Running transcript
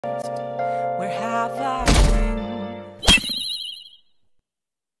Where have I been?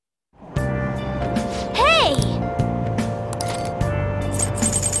 Hey!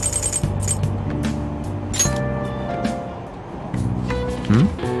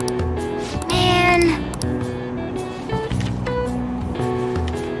 Man.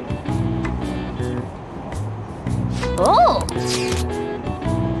 Oh!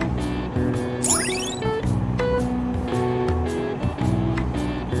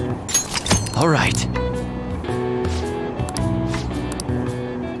 All right.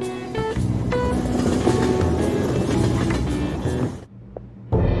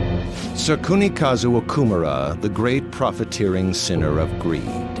 Sir Kunikazu Okumura, the great profiteering sinner of greed.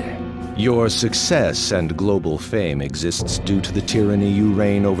 Your success and global fame exists due to the tyranny you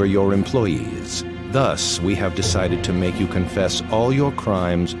reign over your employees. Thus, we have decided to make you confess all your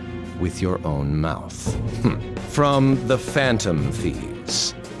crimes with your own mouth. From the Phantom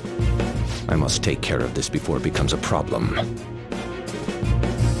Thieves. I must take care of this before it becomes a problem.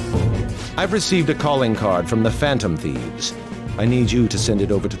 I've received a calling card from the Phantom Thieves. I need you to send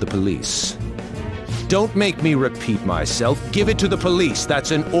it over to the police. Don't make me repeat myself. Give it to the police.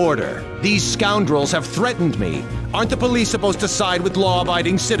 That's an order. These scoundrels have threatened me. Aren't the police supposed to side with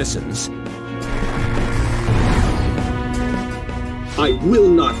law-abiding citizens? I will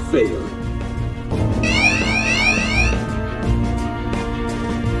not fail.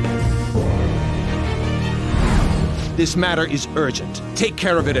 This matter is urgent. Take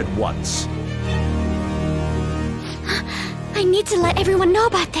care of it at once. I need to let everyone know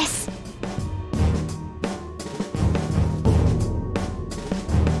about this.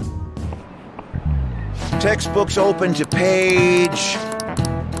 Textbooks open to page...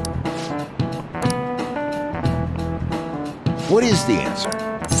 What is the answer?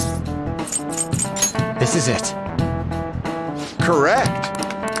 This is it. Correct.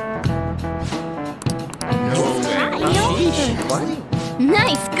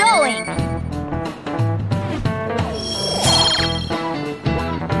 Nice going!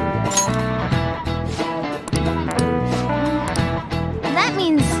 That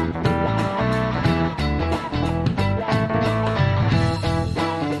means...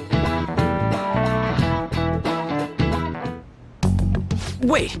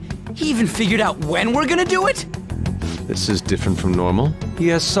 Wait, he even figured out when we're gonna do it? This is different from normal. He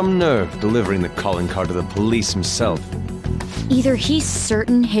has some nerve delivering the calling card to the police himself. Either he's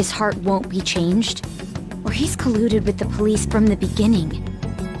certain his heart won't be changed, or he's colluded with the police from the beginning.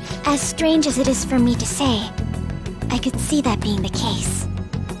 As strange as it is for me to say, I could see that being the case.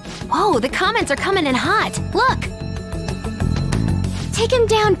 Whoa, the comments are coming in hot! Look! Take him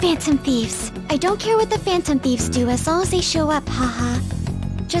down, Phantom Thieves. I don't care what the Phantom Thieves do as long as they show up, haha.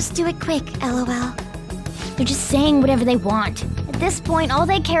 Just do it quick, LOL. They're just saying whatever they want. At this point, all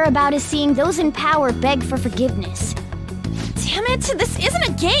they care about is seeing those in power beg for forgiveness. Damn it, this isn't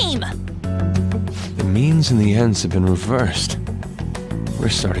a game! The means and the ends have been reversed. We're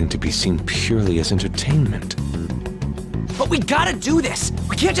starting to be seen purely as entertainment. But we gotta do this!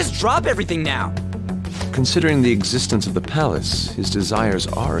 We can't just drop everything now! Considering the existence of the palace, his desires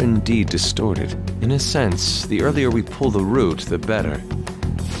are indeed distorted. In a sense, the earlier we pull the root, the better.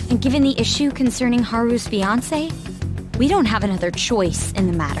 And given the issue concerning Haru's fiancé, we don't have another choice in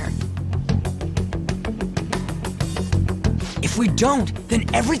the matter. If we don't, then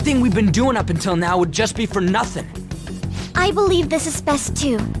everything we've been doing up until now would just be for nothing. I believe this is best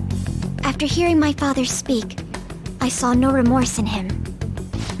too. After hearing my father speak, I saw no remorse in him.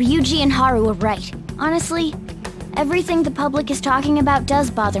 Ryuji and Haru are right. Honestly, everything the public is talking about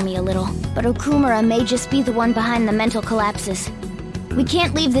does bother me a little, but Okumura may just be the one behind the mental collapses. We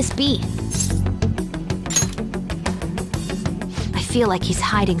can't leave this be. I feel like he's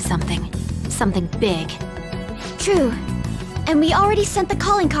hiding something. Something big. True. And we already sent the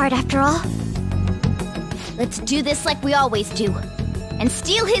calling card after all. Let's do this like we always do. And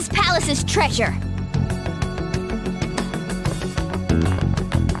steal his palace's treasure.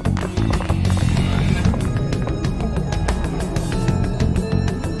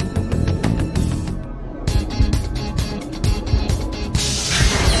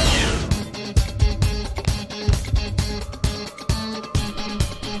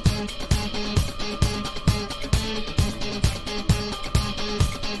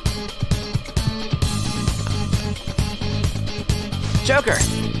 Joker!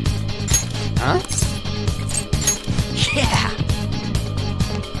 Huh? Yeah!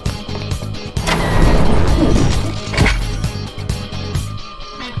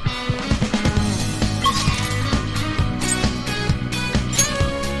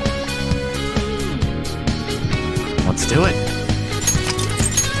 Let's do it.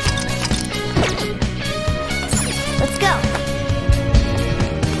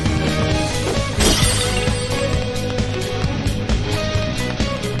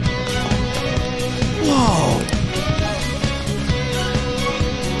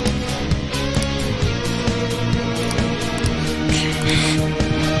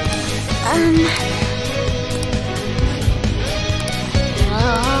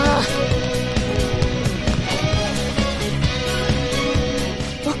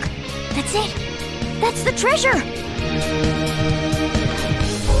 That's it! That's the treasure!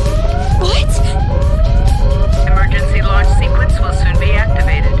 What? Emergency launch sequence will soon be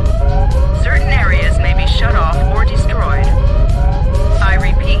activated. Certain areas may be shut off or destroyed. I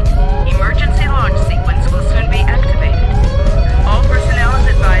repeat, emergency launch sequence will soon be activated. All personnel is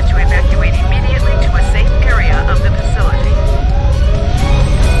advised to evacuate immediately to a safe area of the facility.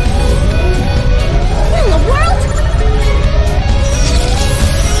 What in the world?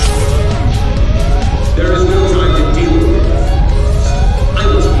 There is no time to deal with it. I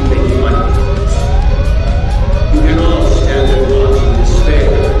must be making my plans. You can all stand and watch in despair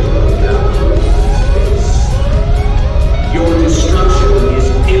going down into space. Your destruction is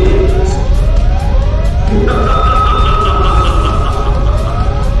imminent.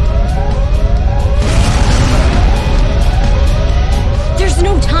 There's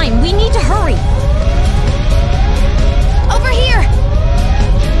no time. We need to hurry. Over here!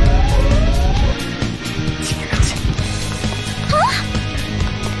 Huh?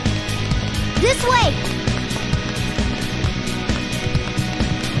 This way!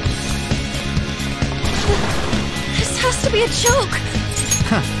 This has to be a joke.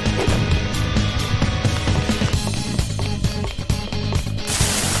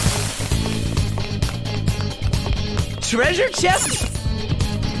 Treasure chest?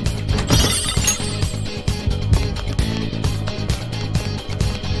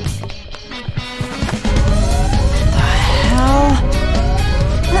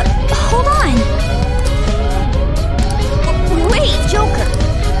 Hold on! Wait, Joker!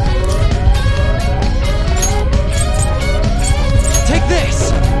 Take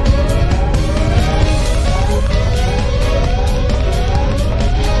this!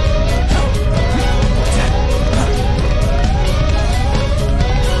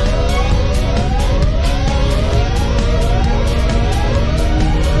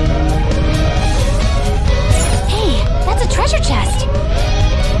 Hey, that's a treasure chest!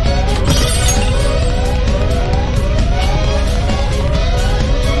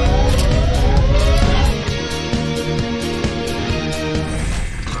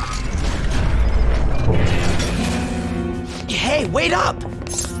 Hey, wait up!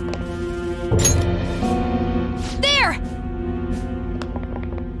 There!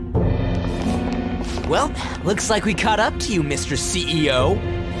 Well, looks like we caught up to you, Mr. CEO.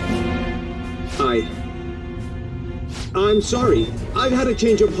 I'm sorry. I've had a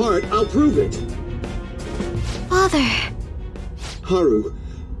change of heart. I'll prove it. Father. Haru,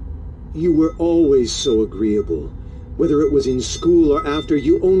 you were always so agreeable. Whether it was in school or after,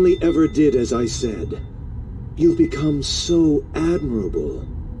 you only ever did as I said. You've become so admirable.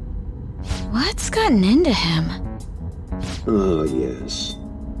 What's gotten into him? Ah, yes.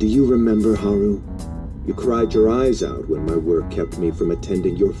 Do you remember, Haru? You cried your eyes out when my work kept me from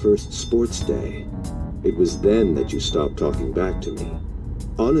attending your first sports day. It was then that you stopped talking back to me.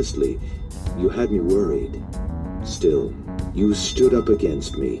 Honestly, you had me worried. Still, you stood up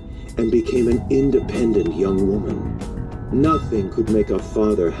against me and became an independent young woman. Nothing could make a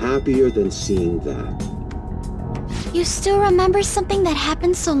father happier than seeing that. You still remember something that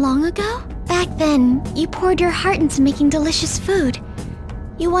happened so long ago? Back then, you poured your heart into making delicious food.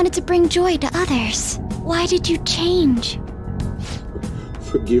 You wanted to bring joy to others. Why did you change?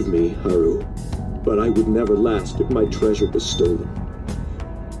 Forgive me, Haru, but I would never last if my treasure was stolen.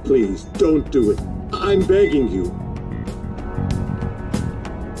 Please, don't do it. I'm begging you.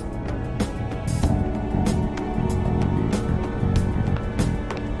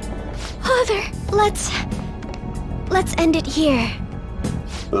 Father, let's end it here.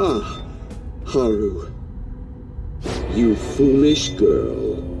 Ah, Haru. You foolish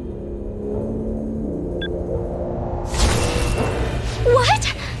girl.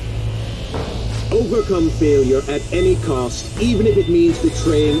 What? Overcome failure at any cost, even if it means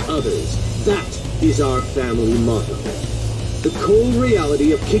betraying others. That is our family motto. The cold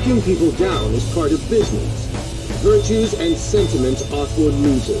reality of kicking people down is part of business. Virtues and sentiments are for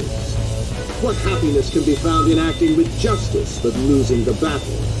losers. What happiness can be found in acting with justice but losing the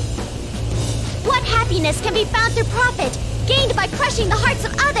battle? What happiness can be found through profit, gained by crushing the hearts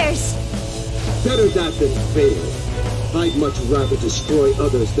of others? Better that than fail. I'd much rather destroy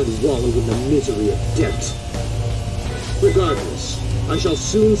others than wallow in the misery of debt. Regardless, I shall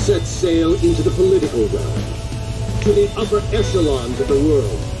soon set sail into the political realm, to the upper echelons of the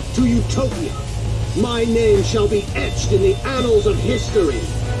world, to Utopia. My name shall be etched in the annals of history.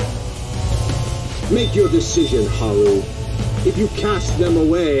 Make your decision, Haru. If you cast them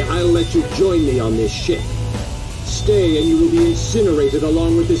away, I'll let you join me on this ship. Stay and you will be incinerated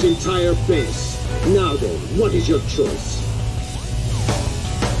along with this entire base. Now then, what is your choice?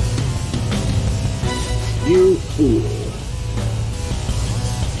 You fool.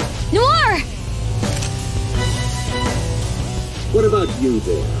 Noir! What about you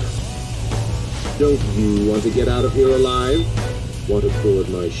there? Don't you want to get out of here alive? Want to board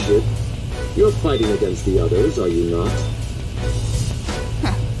my ship? You're fighting against the others, are you not?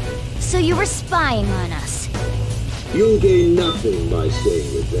 So you were spying on us. You'll gain nothing by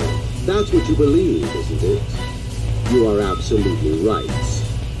staying with them. That's what you believe, isn't it? You are absolutely right.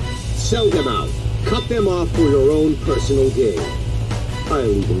 Sell them out. Cut them off for your own personal gain. I'll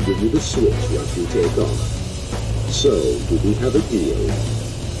even give you the switch once you take off. So, do we have a deal?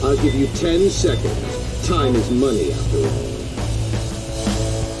 I'll give you 10 seconds. Time is money, after all.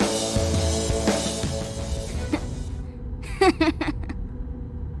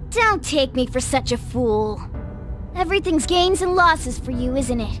 Don't take me for such a fool. Everything's gains and losses for you,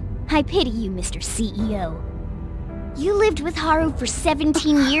 isn't it? I pity you, Mr. CEO. You lived with Haru for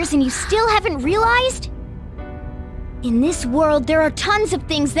 17 years and you still haven't realized? In this world, there are tons of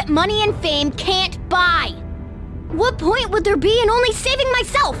things that money and fame can't buy. What point would there be in only saving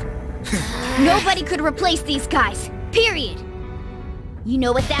myself? Nobody could replace these guys, period. You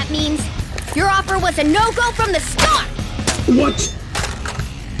know what that means? Your offer was a no-go from the start! What?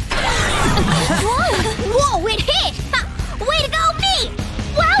 Whoa, it hit! Way to go, me!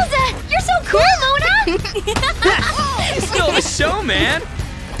 Wowza! You're so cool, Luna! Still the show, man!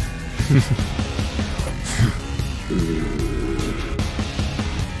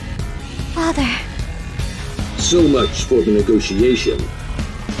 Father. So much for the negotiation.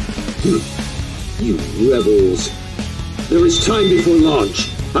 You rebels. There is time before launch.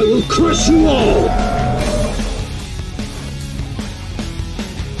 I will crush you all!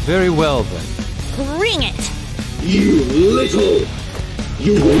 Very well, then. Bring it! You little!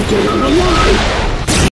 You won't get out alive!